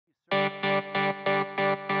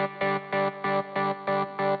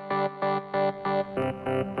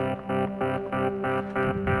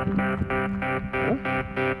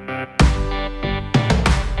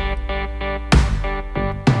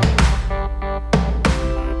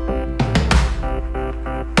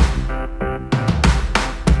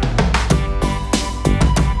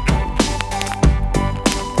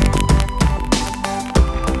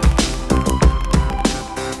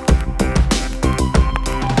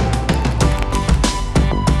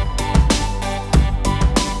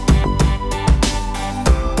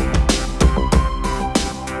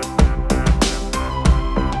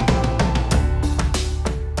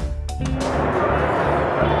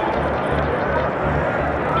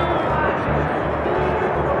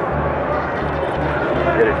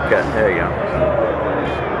cut. There you go.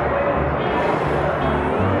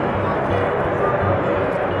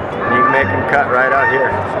 You can make them cut right out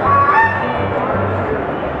here.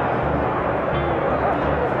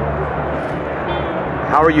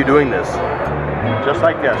 How are you doing this? Just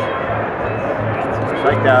like this. Just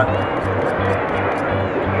like that.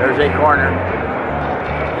 There's a corner.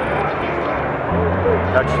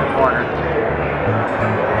 Touch the corner.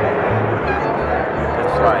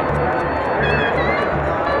 It's slide.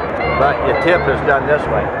 But your tip is done this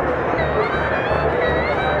way.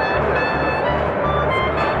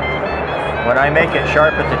 When I make it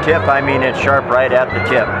sharp at the tip, I mean it's sharp right at the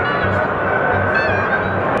tip.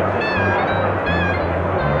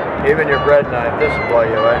 Even your bread knife, this will blow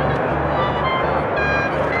you away.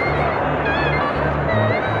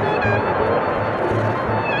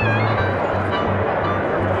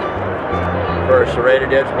 For a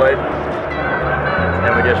serrated edge blade,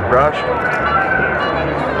 then we just brush.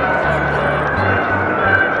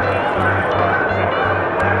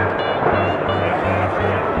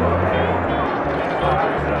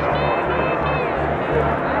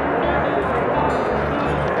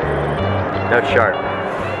 That's sharp.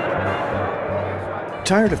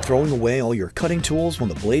 Tired of throwing away all your cutting tools when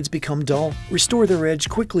the blades become dull? Restore their edge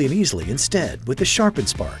quickly and easily instead with the Sharpen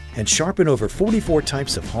Spark, and sharpen over 44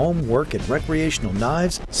 types of home, work, and recreational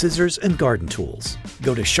knives, scissors, and garden tools.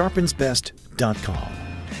 Go to sharpensbest.com.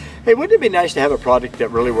 Hey, wouldn't it be nice to have a product that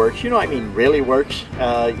really works? You know, I mean really works.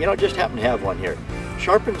 Just happen to have one here.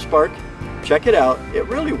 Sharpen Spark, check it out. It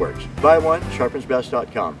really works. Buy one,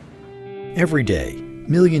 sharpensbest.com. Every day,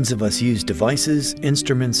 millions of us use devices,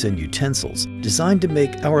 instruments, and utensils designed to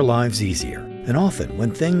make our lives easier. And often,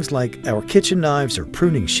 when things like our kitchen knives or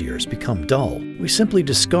pruning shears become dull, we simply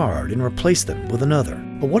discard and replace them with another.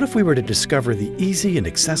 But what if we were to discover the easy and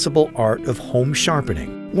accessible art of home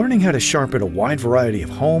sharpening? Learning how to sharpen a wide variety of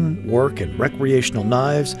home, work, and recreational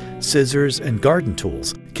knives, scissors, and garden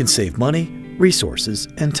tools can save money, resources,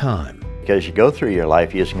 and time. Because you go through your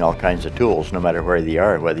life using all kinds of tools, no matter where they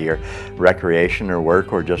are, whether you're recreation or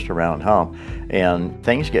work or just around home. And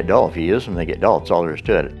things get dull. If you use them, they get dull. That's all there is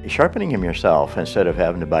to it. Sharpening them yourself instead of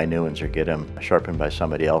having to buy new ones or get them sharpened by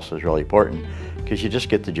somebody else is really important, because you just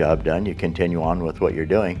get the job done. You continue on with what you're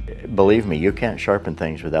doing. Believe me, you can't sharpen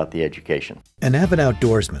things without the education. An avid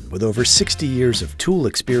outdoorsman with over 60 years of tool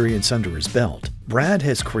experience under his belt, Brad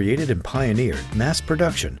has created and pioneered mass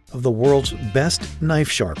production of the world's best knife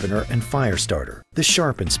sharpener and fire starter, the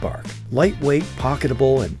Sharpen Spark. Lightweight,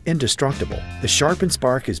 pocketable, and indestructible, the Sharpen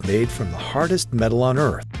Spark is made from the hardest metal on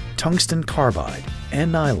earth, tungsten carbide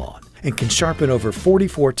and nylon, and can sharpen over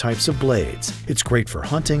 44 types of blades. It's great for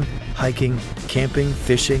hunting, hiking, camping,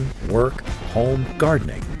 fishing, work, home,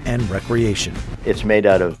 gardening, and recreation. It's made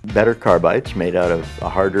out of better carbide. It's made out of a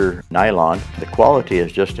harder nylon. The quality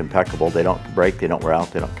is just impeccable. They don't break, they don't wear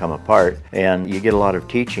out, they don't come apart. And you get a lot of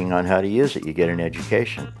teaching on how to use it. You get an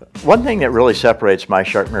education. One thing that really separates my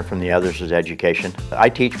sharpener from the others is education. I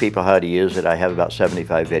teach people how to use it. I have about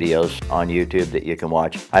 75 videos on YouTube that you can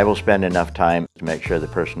watch. I will spend enough time to make sure the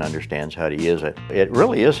person understands how to use it. It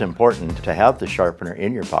really is important to have the sharpener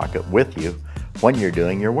in your pocket with you when you're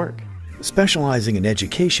doing your work. Specializing in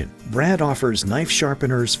education, Brad offers knife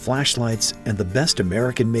sharpeners, flashlights, and the best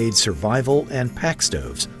American-made survival and pack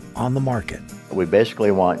stoves on the market. We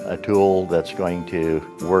basically want a tool that's going to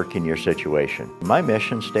work in your situation. My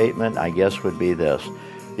mission statement, I guess, would be this.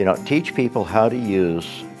 Teach people how to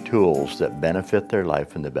use tools that benefit their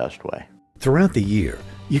life in the best way. Throughout the year,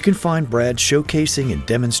 you can find Brad showcasing and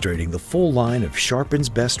demonstrating the full line of Sharpen's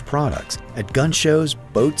best products at gun shows,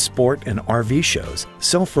 boat, sport, and RV shows,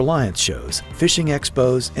 self-reliance shows, fishing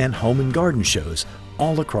expos, and home and garden shows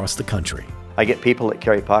all across the country. I get people that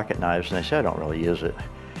carry pocket knives and they say, I don't really use it.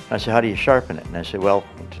 I say, how do you sharpen it? And I say, well,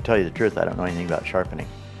 to tell you the truth, I don't know anything about sharpening.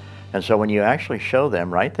 And so when you actually show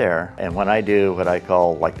them right there, and when I do what I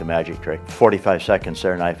call like the magic trick, 45 seconds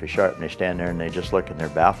their knife is sharp, and they stand there and they just look and they're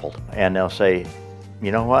baffled. And they'll say,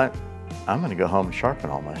 you know what, I'm going to go home and sharpen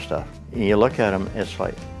all my stuff. And you look at them, it's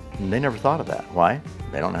like, they never thought of that. Why?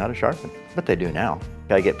 They don't know how to sharpen, but they do now.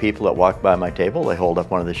 I get people that walk by my table, they hold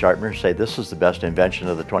up one of the sharpeners, say, this is the best invention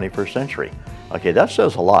of the 21st century. Okay, that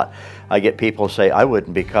says a lot. I get people say, I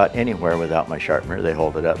wouldn't be caught anywhere without my sharpener. They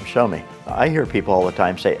hold it up and show me. I hear people all the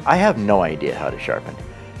time say, I have no idea how to sharpen.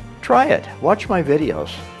 Try it. Watch my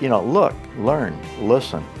videos. Look, learn,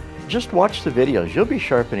 listen. Just watch the videos. You'll be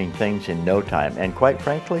sharpening things in no time. And quite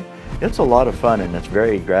frankly, it's a lot of fun and it's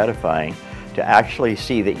very gratifying to actually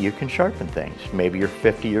see that you can sharpen things. Maybe you're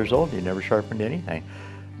 50 years old and you never sharpened anything.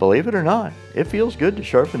 Believe it or not, it feels good to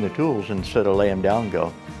sharpen the tools instead of lay them down and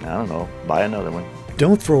go, I don't know, buy another one.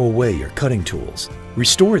 Don't throw away your cutting tools.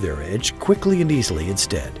 Restore their edge quickly and easily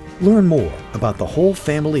instead. Learn more about the whole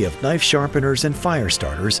family of knife sharpeners and fire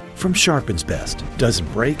starters from Sharpest Best.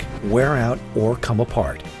 Doesn't break, wear out, or come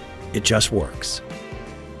apart. It just works.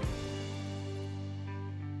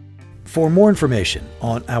 For more information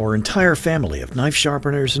on our entire family of knife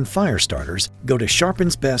sharpeners and fire starters, go to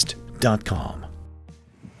sharpensbest.com.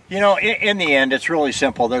 You know, in the end, it's really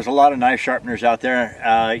simple. There's a lot of knife sharpeners out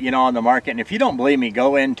there, you know, on the market. And if you don't believe me,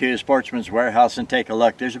 go into Sportsman's Warehouse and take a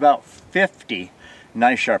look. There's about 50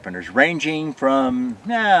 knife sharpeners, ranging from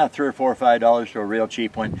 $3 or $4 or $5 to a real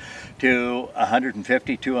cheap one to $150,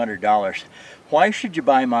 $200. Why should you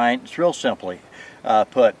buy mine? It's real simply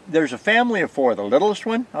put. There's a family of 4. The littlest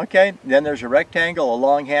one, okay, then there's a rectangle, a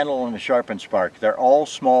long handle, and a sharpened spark. They're all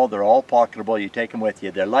small, they're all pocketable, you take them with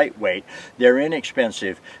you. They're lightweight, they're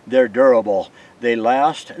inexpensive, they're durable, they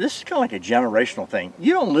last. This is kind of like a generational thing.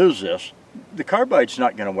 You don't lose this. The carbide's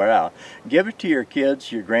not going to wear out. Give it to your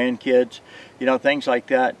kids, your grandkids, you know, things like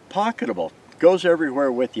that. Pocketable, goes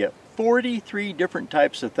everywhere with you. 43 different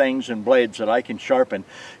types of things and blades that I can sharpen.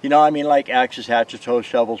 You know, I mean, like axes, hatchets, hoe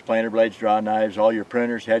shovels, planer blades, draw knives, all your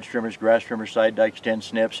pruners, hedge trimmers, grass trimmers, side dikes, tin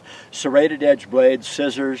snips, serrated edge blades,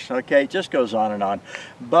 scissors, okay, just goes on and on.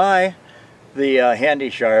 Buy the Handy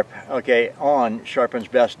Sharp, okay, on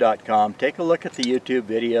sharpensbest.com. Take a look at the YouTube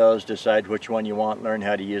videos, decide which one you want, learn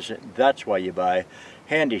how to use it. That's why you buy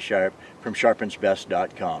Handy Sharp from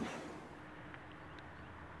sharpensbest.com.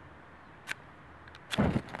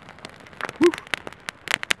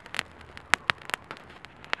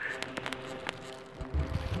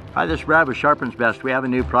 Hi, this is Brad with Sharpens Best. We have a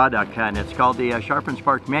new product, and it's called the Sharpen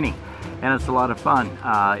Spark Mini, and it's a lot of fun.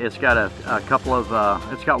 It's got a couple of,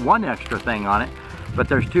 it's got one extra thing on it, but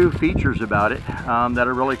there's 2 features about it that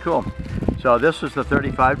are really cool. So this is the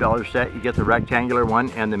 $35 set. You get the rectangular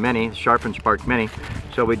one and the mini, Sharpen Spark Mini.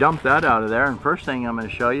 So we dump that out of there, and first thing I'm going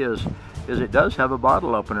to show you is it does have a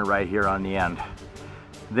bottle opener right here on the end.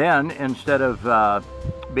 Then, instead of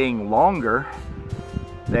being longer,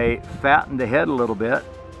 they fattened the head a little bit,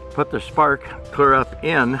 put the spark clear up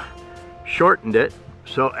in, shortened it,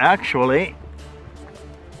 so actually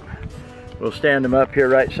we'll stand them up here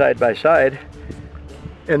right side by side,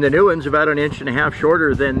 and the new one's about 1.5 inches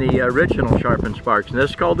shorter than the original Sharpen Sparks, and this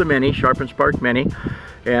is called the Mini, Sharpen Spark Mini,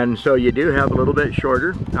 and so you do have a little bit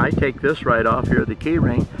shorter. I take this right off here, the key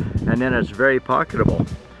ring, and then it's very pocketable.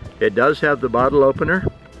 It does have the bottle opener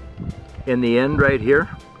in the end right here.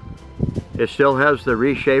 It still has the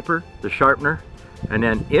reshaper, the sharpener, and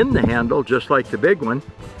then in the handle, just like the big one,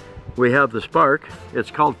 we have the spark.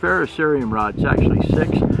 It's called ferrocerium rod. It's actually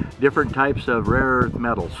 6 different types of rare earth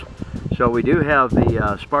metals. So we do have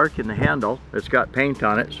the spark in the handle. It's got paint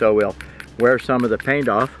on it, so we'll wear some of the paint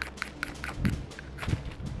off.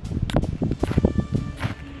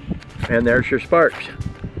 And there's your sparks.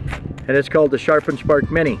 And it's called the Sharpen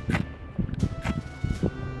Spark Mini.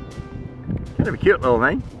 Kind of a cute little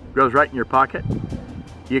thing. Goes right in your pocket.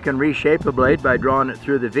 You can reshape a blade by drawing it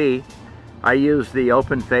through the V. I use the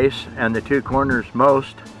open face and the 2 corners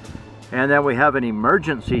most. And then we have an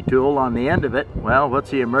emergency tool on the end of it. Well, what's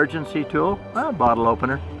the emergency tool? Well, bottle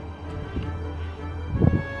opener.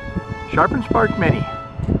 Sharpen Spark Mini.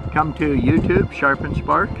 Come to YouTube, Sharpen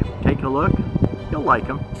Spark. Take a look. You'll like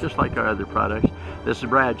them, just like our other products. This is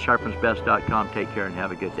Brad, sharpensbest.com. Take care and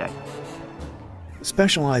have a good day.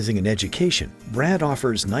 Specializing in education, Brad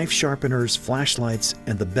offers knife sharpeners, flashlights,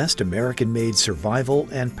 and the best American-made survival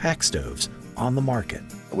and pack stoves on the market.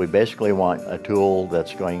 We basically want a tool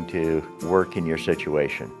that's going to work in your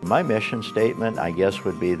situation. My mission statement, I guess,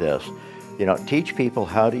 would be this. You know, teach people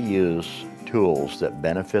how to use tools that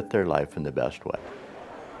benefit their life in the best way.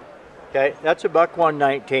 Okay, that's a buck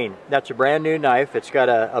 119. That's a brand new knife. It's got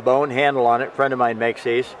a bone handle on it. A friend of mine makes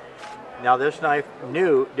these. Now this knife,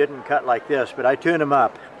 new, didn't cut like this, but I tune them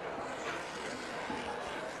up.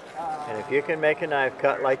 And if you can make a knife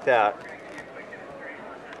cut like that,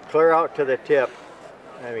 clear out to the tip,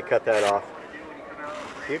 let me cut that off.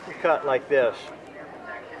 If you can cut like this,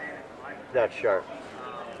 that's sharp.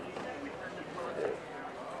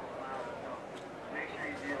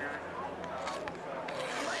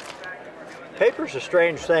 Paper's a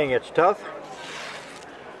strange thing. It's tough,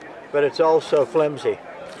 but it's also flimsy.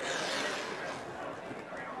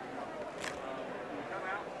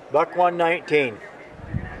 Buck 119.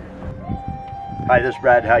 Hi, this is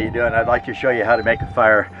Brad. How you doing? I'd like to show you how to make a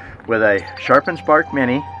fire with a Sharpen Spark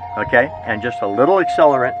Mini, okay, and just a little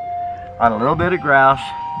accelerant on a little bit of grass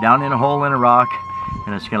down in a hole in a rock,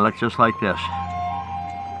 and it's going to look just like this.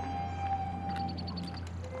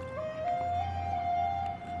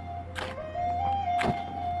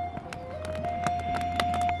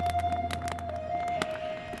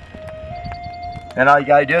 And all you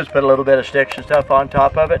gotta do is put a little bit of sticks and stuff on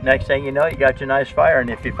top of it. Next thing you know, you got your nice fire. And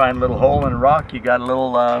if you find a little hole in a rock, you got a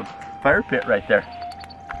little fire pit right there.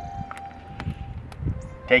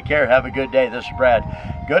 Take care, have a good day. This is Brad.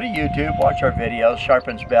 Go to YouTube, watch our videos,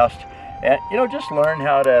 Sharpest Best. And just learn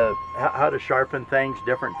how to sharpen things,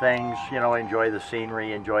 different things. Enjoy the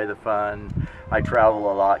scenery, enjoy the fun. I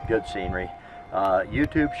travel a lot, good scenery.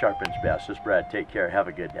 YouTube, Sharpest Best. This is Brad. Take care, have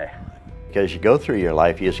a good day. Because you go through your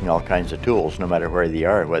life using all kinds of tools, no matter where they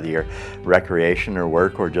are, whether you're recreation or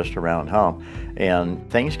work or just around home. And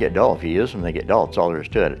things get dull. If you use them, they get dull. That's all there is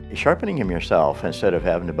to it. Sharpening them yourself instead of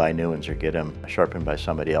having to buy new ones or get them sharpened by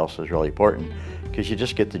somebody else is really important, because you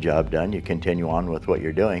just get the job done. You continue on with what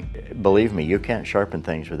you're doing. Believe me, you can't sharpen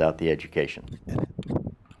things without the education.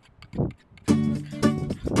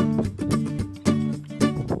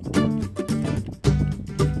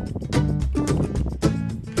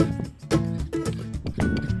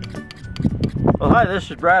 Well, hi, this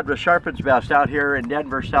is Brad with Sharpest Best out here in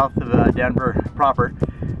Denver, south of Denver proper,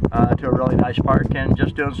 to a really nice park, and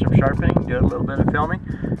just doing some sharpening, doing a little bit of filming.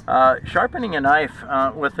 Sharpening a knife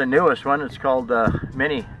with the newest one. It's called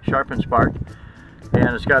Mini Sharpen Spark,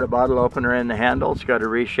 and it's got a bottle opener in the handle. It's got a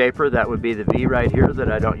reshaper. That would be the V right here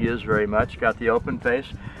that I don't use very much. Got the open face.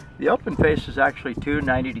 The open face is actually two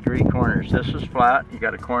 90-degree corners. This is flat. You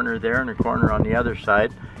got a corner there and a corner on the other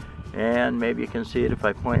side. And maybe you can see it if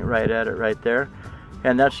I point right at it right there.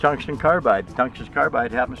 And that's tungsten carbide. Tungsten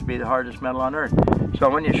carbide happens to be the hardest metal on earth. So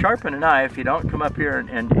when you sharpen a knife, you don't come up here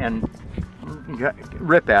and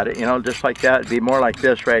rip at it, just like that. It'd be more like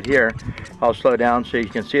this right here. I'll slow down so you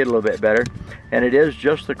can see it a little bit better. And it is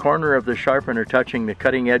just the corner of the sharpener touching the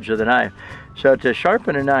cutting edge of the knife. So to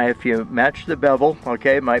sharpen a knife, you match the bevel,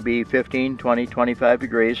 okay, it might be 15, 20, 25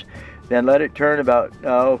 degrees. Then let it turn about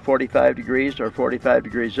 45 degrees or 45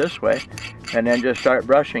 degrees this way, and then just start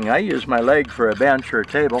brushing. I use my leg for a bench or a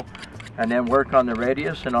table, and then work on the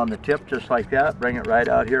radius and on the tip just like that. Bring it right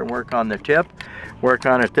out here and work on the tip. Work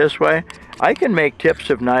on it this way. I can make tips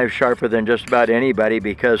of knives sharper than just about anybody,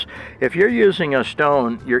 because if you're using a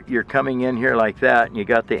stone, you're coming in here like that, and you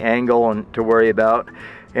got the angle to worry about.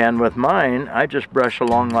 And with mine, I just brush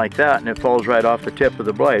along like that, and it falls right off the tip of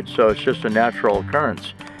the blade, so it's just a natural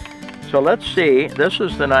occurrence. So let's see, this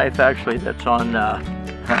is the knife actually that's on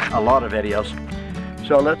a lot of videos.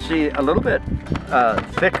 So let's see a little bit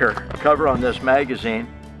thicker cover on this magazine.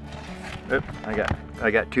 Oops, I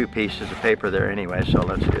got two pieces of paper there anyway, so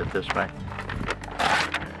let's do it this way.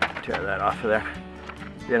 Tear that off of there.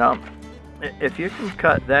 If you can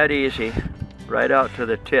cut that easy right out to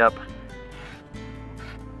the tip,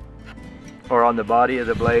 or on the body of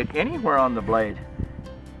the blade, anywhere on the blade,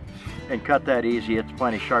 and cut that easy, it's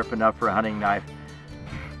plenty sharp enough for a hunting knife.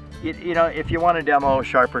 If you want to demo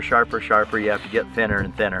sharper, you have to get thinner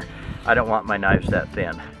and thinner. I don't want my knives that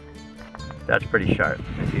thin. That's pretty sharp.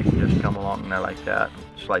 If you can just come along there like that,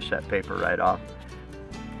 slice that paper right off.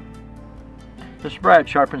 This is Brad,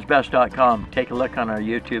 sharpestbest.com. Take a look on our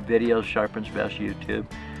YouTube videos, Sharpest Best YouTube.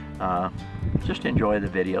 Just enjoy the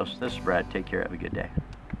videos. This is Brad. Take care. Have a good day.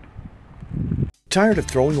 Tired of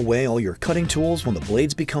throwing away all your cutting tools when the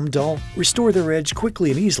blades become dull? Restore their edge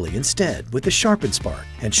quickly and easily instead with the Sharpest Spark,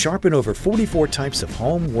 and sharpen over 44 types of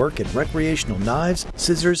home, work, and recreational knives,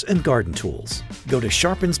 scissors, and garden tools. Go to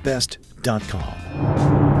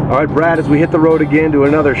sharpestbest.com. All right, Brad, as we hit the road again to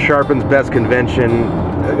another Sharpest Best convention,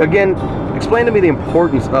 again, explain to me the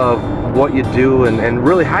importance of what you do and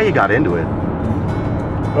really how you got into it.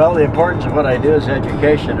 Well, the importance of what I do is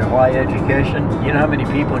education. And why education? You know how many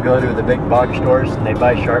people go to the big box stores and they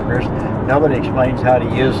buy sharpeners? Nobody explains how to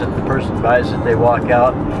use it. The person buys it, they walk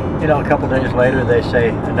out. A couple days later they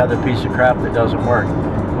say, another piece of crap that doesn't work.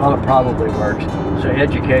 Well, it probably works. So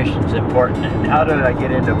education is important. And how did I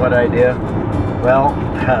get into what I do? Well,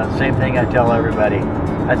 same thing I tell everybody.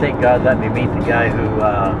 I think God let me meet the guy who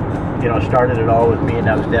started it all with me, and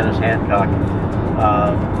that was Dennis Hancock.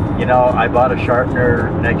 I bought a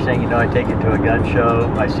sharpener. Next thing you know, I take it to a gun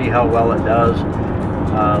show. I see how well it does.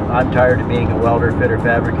 I'm tired of being a welder, fitter,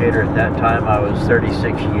 fabricator. At that time, I was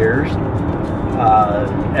 36 years.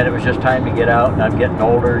 And it was just time to get out, and I'm getting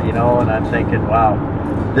older, and I'm thinking, wow,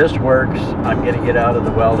 this works. I'm going to get out of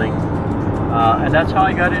the welding. And that's how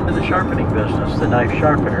I got into the sharpening business, the knife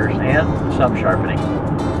sharpeners and some sharpening.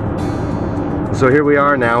 So here we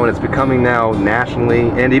are now, and it's becoming now nationally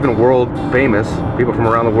and even world famous. People from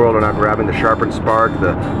around the world are now grabbing the Sharpest Spark,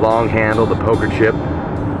 the long handle, the poker chip.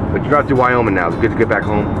 But you're out to Wyoming now. It's good to get back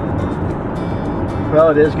home. Well,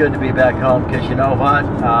 it is good to be back home, because you know what?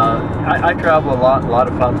 I travel a lot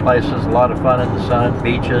of fun places, a lot of fun in the sun,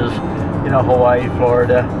 beaches, Hawaii,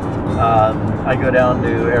 Florida. I go down to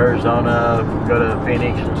Arizona, go to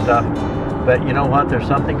Phoenix and stuff. But you know what? There's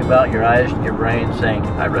something about your eyes and your brain saying,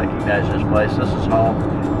 I recognize this place. This is home.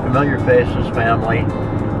 Familiar faces, family.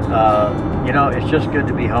 It's just good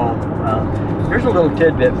to be home. Here's a little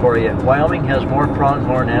tidbit for you. Wyoming has more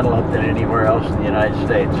pronghorn antelope than anywhere else in the United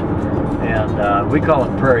States. And we call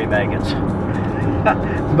them prairie maggots.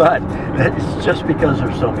 But it's just because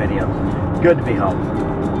there's so many of them. Good to be home.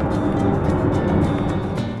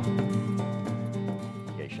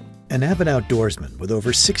 An avid outdoorsman with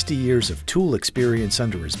over 60 years of tool experience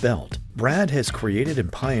under his belt, Brad has created and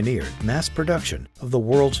pioneered mass production of the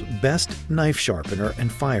world's best knife sharpener and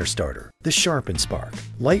fire starter, the Sharp & Spark.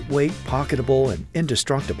 Lightweight, pocketable, and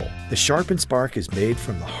indestructible, the Sharp & Spark is made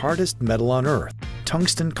from the hardest metal on earth,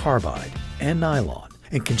 tungsten carbide and nylon,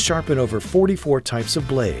 and can sharpen over 44 types of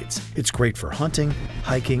blades. It's great for hunting,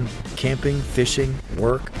 hiking, camping, fishing,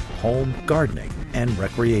 work, home, gardening, and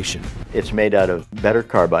recreation. It's made out of better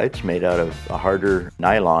carbides, made out of a harder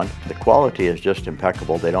nylon. The quality is just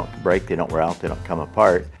impeccable. They don't break, they don't wear out, they don't come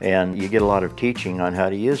apart. And you get a lot of teaching on how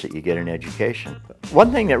to use it. You get an education.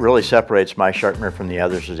 One thing that really separates my sharpener from the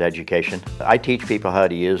others is education. I teach people how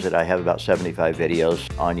to use it. I have about 75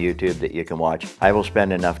 videos on YouTube that you can watch. I will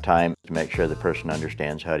spend enough time to make sure the person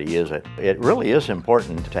understands how to use it. It really is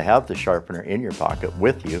important to have the sharpener in your pocket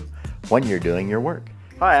with you when you're doing your work.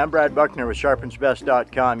 Hi, I'm Brad Buckner with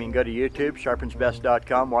SharpensBest.com. You can go to YouTube,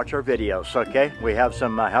 SharpensBest.com, watch our videos, okay? We have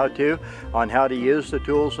some how-to on how to use the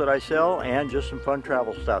tools that I sell and just some fun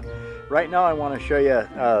travel stuff. Right now I want to show you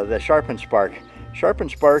the Sharp & Spark. Sharp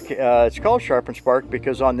 & Spark, it's called Sharp & Spark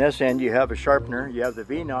because on this end you have a sharpener, you have the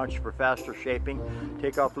V-notch for faster shaping,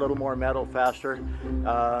 take off a little more metal faster. You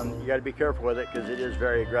got to be careful with it because it is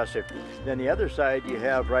very aggressive. Then the other side you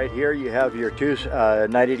have right here, you have your two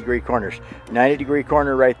 90-degree corners. 90-degree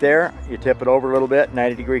corner right there, you tip it over a little bit,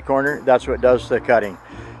 90-degree corner, that's what does the cutting.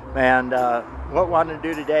 And what I want to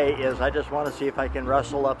do today is I just want to see if I can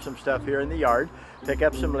rustle up some stuff here in the yard, pick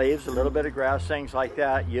up some leaves, a little bit of grass, things like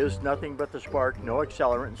that, use nothing but the spark, no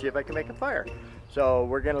accelerant, and see if I can make a fire. So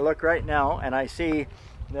we're going to look right now, and I see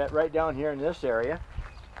that right down here in this area,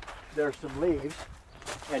 there's some leaves,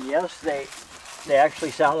 and yes, they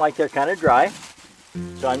actually sound like they're kind of dry.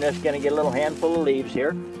 So I'm just going to get a little handful of leaves here,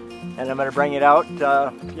 and I'm going to bring it out.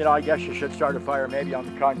 I guess you should start a fire maybe on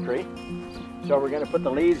the concrete. So we're going to put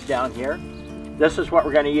the leaves down here. This is what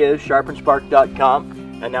we're going to use, SharpensSpark.com.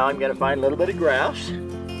 And now I'm going to find a little bit of grass.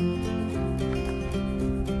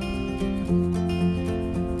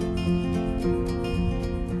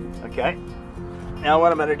 Okay. Now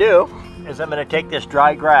what I'm going to do is I'm going to take this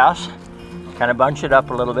dry grass, kind of bunch it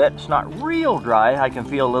up a little bit. It's not real dry. I can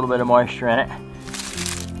feel a little bit of moisture in it.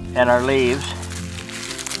 And our leaves.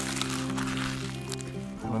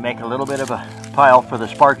 We make a little bit of a pile for the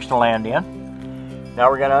sparks to land in.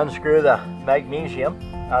 Now we're going to unscrew the magnesium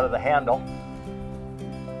out of the handle.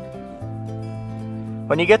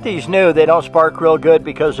 When you get these new, they don't spark real good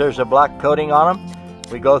because there's a black coating on them.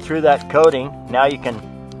 We go through that coating. Now you can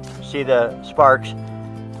see the sparks.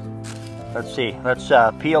 Let's see. Let's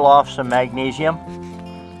peel off some magnesium.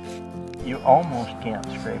 You almost can't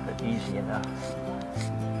scrape it easy enough.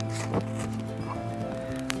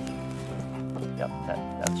 Yep,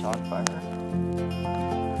 that's on fire.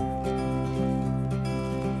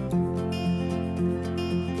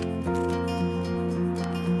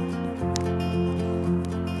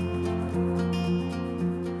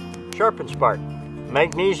 Sharp & Spark,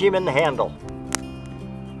 magnesium in the handle.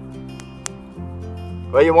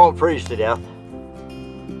 Well, you won't freeze to death.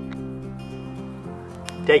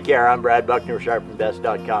 Take care, I'm Brad Buckner with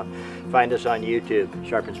SharpensBest.com. Find us on YouTube,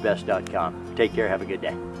 SharpensBest.com. Take care, have a good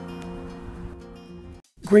day.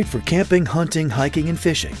 Great for camping, hunting, hiking, and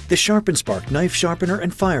fishing. The Sharp & Spark knife sharpener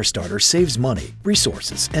and fire starter saves money,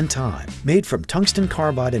 resources, and time. Made from tungsten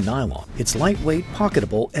carbide and nylon, it's lightweight,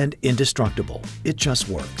 pocketable, and indestructible. It just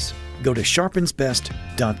works. Go to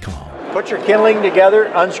SharpensBest.com. Put your kindling together,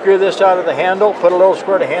 unscrew this out of the handle, put a little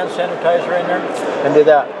squirt of hand sanitizer in there, and do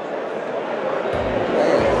that.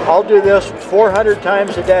 I'll do this 400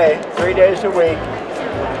 times a day, 3 days a week,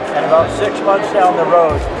 and about 6 months down the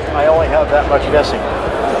road, I only have that much missing.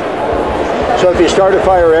 So if you start a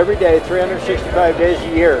fire every day, 365 days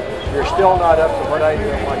a year, you're still not up to what I do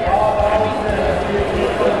in 1 year.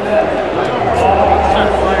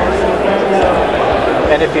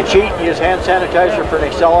 And if you cheat and use hand sanitizer for an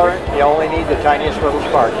accelerant, you only need the tiniest little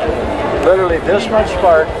spark. Literally this much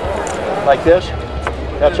spark, like this,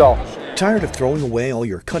 that's all. Tired of throwing away all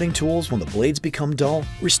your cutting tools when the blades become dull?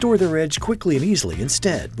 Restore their edge quickly and easily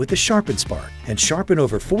instead with the Sharpen Spark, and sharpen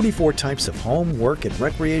over 44 types of home, work, and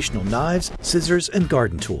recreational knives, scissors, and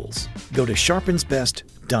garden tools. Go to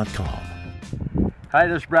sharpensbest.com. Hi,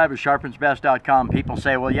 this is Brad with sharpensbest.com. People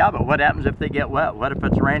say, well, yeah, but what happens if they get wet? What if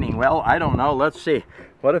it's raining? Well, I don't know. Let's see.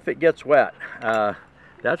 What if it gets wet?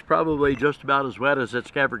 That's probably just about as wet as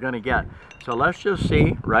it's ever going to get. So let's just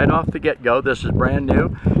see right off the get-go. This is brand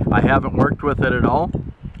new. I haven't worked with it at all.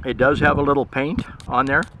 It does have a little paint on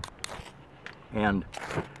there. And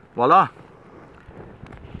voila.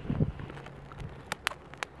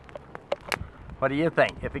 What do you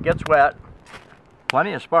think? If it gets wet,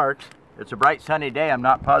 plenty of sparks. It's a bright sunny day. I'm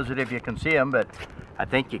not positive you can see them, but I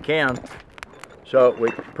think you can. So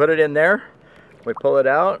we put it in there. We pull it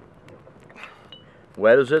out.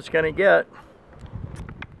 Wet as it's going to get.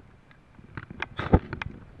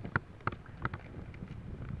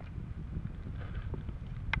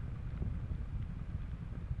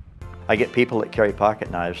 I get people that carry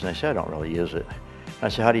pocket knives and they say, I don't really use it. And I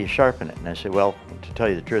say, how do you sharpen it? And I say, well, to tell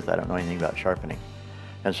you the truth, I don't know anything about sharpening.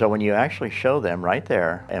 And so when you actually show them right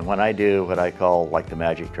there, and when I do what I call like the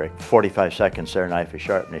magic trick, 45 seconds their knife is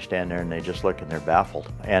sharp, and they stand there and they just look and they're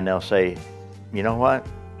baffled. And they'll say, you know what?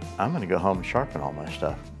 I'm going to go home and sharpen all my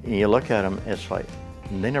stuff. And you look at them, it's like,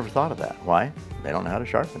 they never thought of that. Why? They don't know how to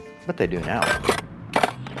sharpen, but they do now.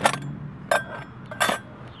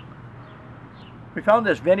 We found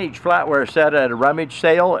this vintage flatware set at a rummage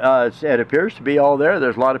sale. It appears to be all there.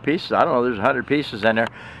 There's a lot of pieces. I don't know, there's 100 pieces in there.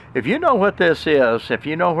 If you know what this is, if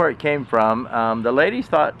you know where it came from, the ladies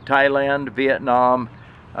thought Thailand, Vietnam,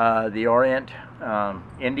 the Orient,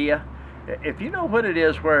 India. If you know what it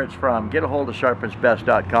is, where it's from, get a hold of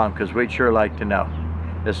sharpensbest.com, because we'd sure like to know.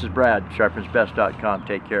 This is Brad, sharpensbest.com.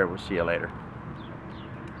 Take care. We'll see you later.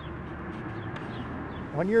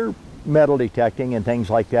 When you're metal detecting and things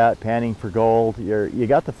like that, panning for gold, you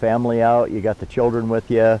got the family out, you got the children with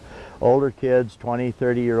you, older kids, 20,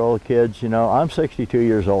 30-year-old kids. You know, I'm 62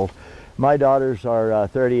 years old. My daughters are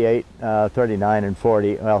 38, 39, and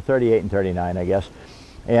 40. Well, 38 and 39, I guess.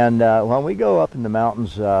 And when we go up in the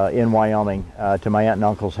mountains in Wyoming to my aunt and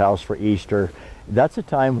uncle's house for Easter, that's a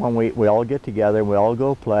time when we all get together, we all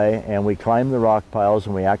go play, and we climb the rock piles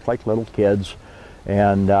and we act like little kids.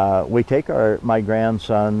 And we take my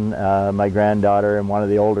grandson, my granddaughter, and one of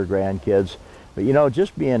the older grandkids. But you know,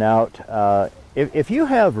 just being out, if you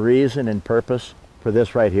have reason and purpose for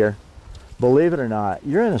this right here, believe it or not,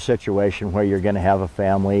 you're in a situation where you're going to have a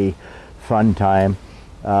family fun time.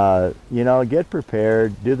 You know, get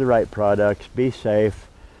prepared, do the right products, be safe,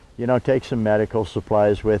 you know, take some medical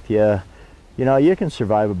supplies with you. You know, you can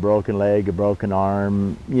survive a broken leg, a broken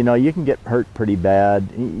arm. You know, you can get hurt pretty bad.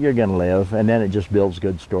 You're going to live, and then it just builds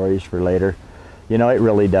good stories for later. You know, it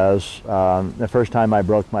really does. The first time I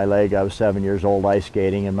broke my leg, I was 7 years old ice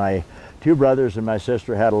skating, and my two brothers and my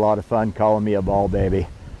sister had a lot of fun calling me a ball baby.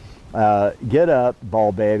 Get up,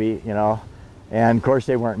 ball baby, you know. And of course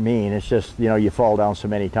they weren't mean. It's just, you know, you fall down so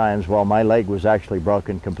many times. Well, my leg was actually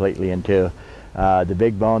broken completely in two. The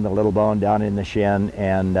big bone, the little bone down in the shin,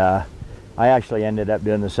 and I actually ended up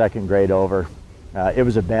doing the second grade over. It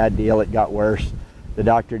was a bad deal. It got worse. The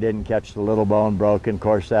doctor didn't catch the little bone broken. Of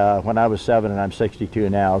course, when I was 7, and I'm 62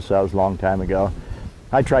 now, so that was a long time ago.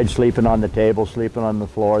 I tried sleeping on the table, sleeping on the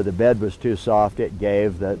floor. The bed was too soft. It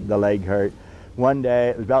gave. The leg hurt. One day,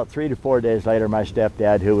 it was about 3 to 4 days later, my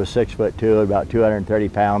stepdad, who was 6'2", about 230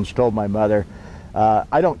 pounds, told my mother,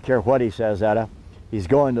 I don't care what he says, Etta, he's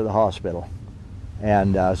going to the hospital.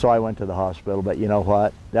 And so I went to the hospital, but you know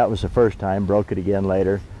what? That was the first time, broke it again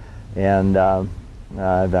later. And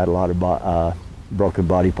I've had a lot of broken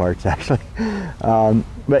body parts, actually.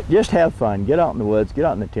 But just have fun. Get out in the woods, get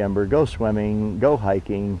out in the timber, go swimming, go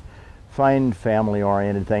hiking, find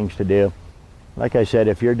family-oriented things to do. Like I said,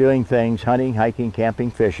 if you're doing things, hunting, hiking, camping,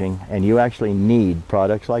 fishing, and you actually need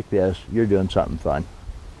products like this, you're doing something fun.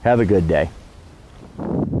 Have a good day.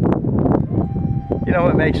 You know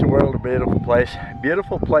what makes the world a beautiful place?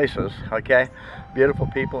 Beautiful places, okay? Beautiful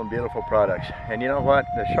people and beautiful products. And you know what?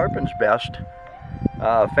 The Sharpens Best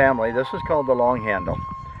family, this is called the long handle.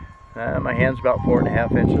 My hand's about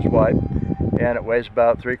 4.5 inches wide, and it weighs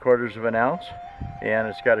about 3/4 of an ounce. And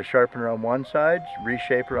it's got a sharpener on one side,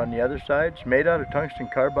 reshaper on the other side. It's made out of tungsten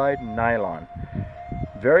carbide and nylon.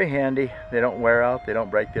 Very handy. They don't wear out, they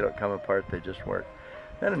don't break, they don't come apart, they just work.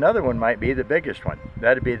 Then another one might be the biggest one.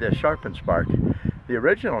 That'd be the Sharpen Spark. The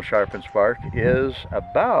original Sharpen Spark is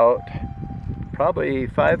about probably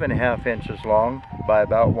 5.5 inches long by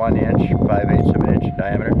about 1 inch, 5/8 of an inch in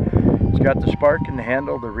diameter. It's got the spark in the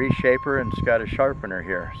handle, the reshaper, and it's got a sharpener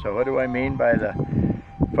here. So what do I mean by the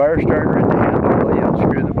Fire starter in the handle. You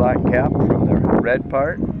unscrew the black cap from the red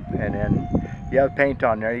part, and then you have paint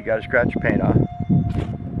on there. You got to scratch paint off.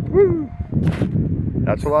 Woo!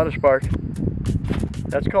 That's a lot of spark.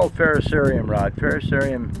 That's called ferrocerium rod.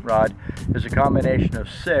 Ferrocerium rod is a combination of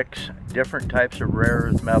 6 different types of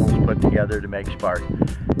rare earth metals put together to make spark.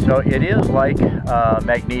 So it is like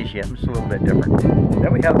magnesium. It's a little bit different.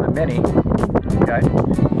 Then we have the mini, okay,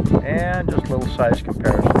 and just a little size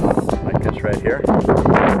comparison like this right here.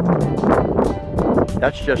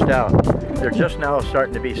 That's just out. They're just now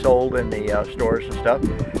starting to be sold in the stores and stuff.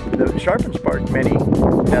 The Sharpest Spark Mini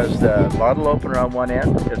has the bottle opener on one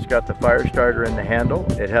end. It's got the fire starter in the handle.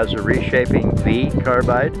 It has a reshaping V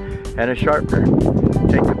carbide and a sharpener.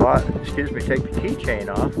 Take the keychain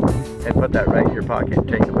off and put that right in your pocket and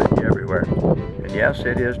take it with you everywhere. And yes,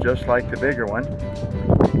 it is just like the bigger one.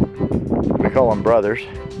 We call them brothers.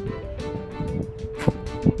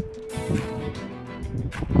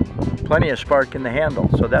 Plenty of spark in the handle,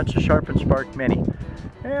 so that's the Sharpest Spark Mini.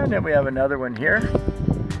 And then we have another one here.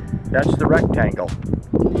 That's the rectangle.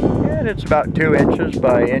 And it's about 2 inches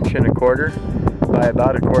by 1.25 inches by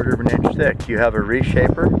about 1/4 inch thick. You have a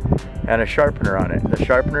reshaper and a sharpener on it. The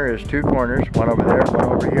sharpener is 2 corners, one over there, one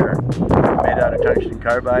over here. Made out of tungsten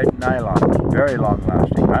carbide and nylon. Very long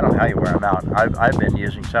lasting. I don't know how you wear them out. I've been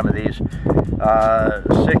using some of these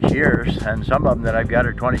 6 years, and some of them that I've got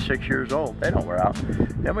are 26 years old. They don't wear out.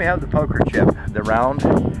 Then we have the poker chip, the round,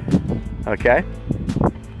 okay?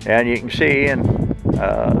 And you can see in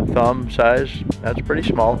thumb size, that's pretty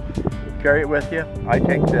small. Carry it with you. I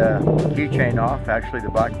take the keychain off, actually the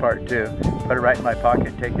black part too, put it right in my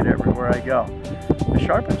pocket, take it everywhere I go. The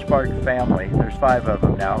Sharpest Spark family, there's 5 of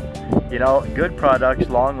them now. You know, good products,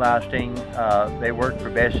 long lasting, they work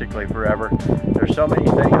for basically forever. There's so many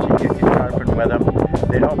things that you can sharpen with them.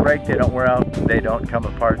 They don't break, they don't wear out, they don't come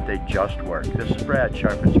apart, they just work. This is Brad,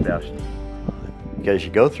 Sharpest Best. Because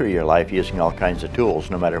you go through your life using all kinds of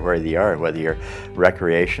tools, no matter where they are, whether you're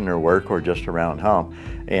recreation or work or just around home.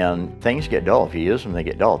 And things get dull. If you use them, they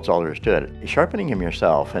get dull. That's all there is to it. Sharpening them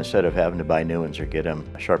yourself instead of having to buy new ones or get them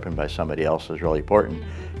sharpened by somebody else is really important,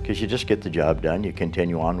 because you just get the job done. You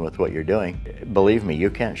continue on with what you're doing. Believe me,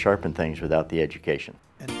 you can't sharpen things without the education.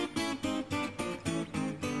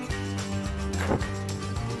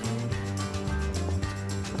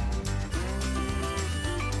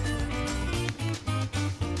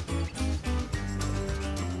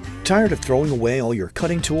 Tired of throwing away all your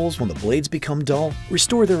cutting tools when the blades become dull?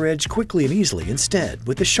 Restore their edge quickly and easily instead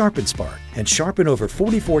with the Sharpest Spark, and sharpen over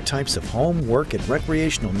 44 types of home, work, and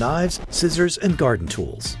recreational knives, scissors, and garden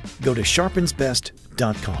tools. Go to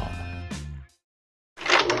sharpensbest.com.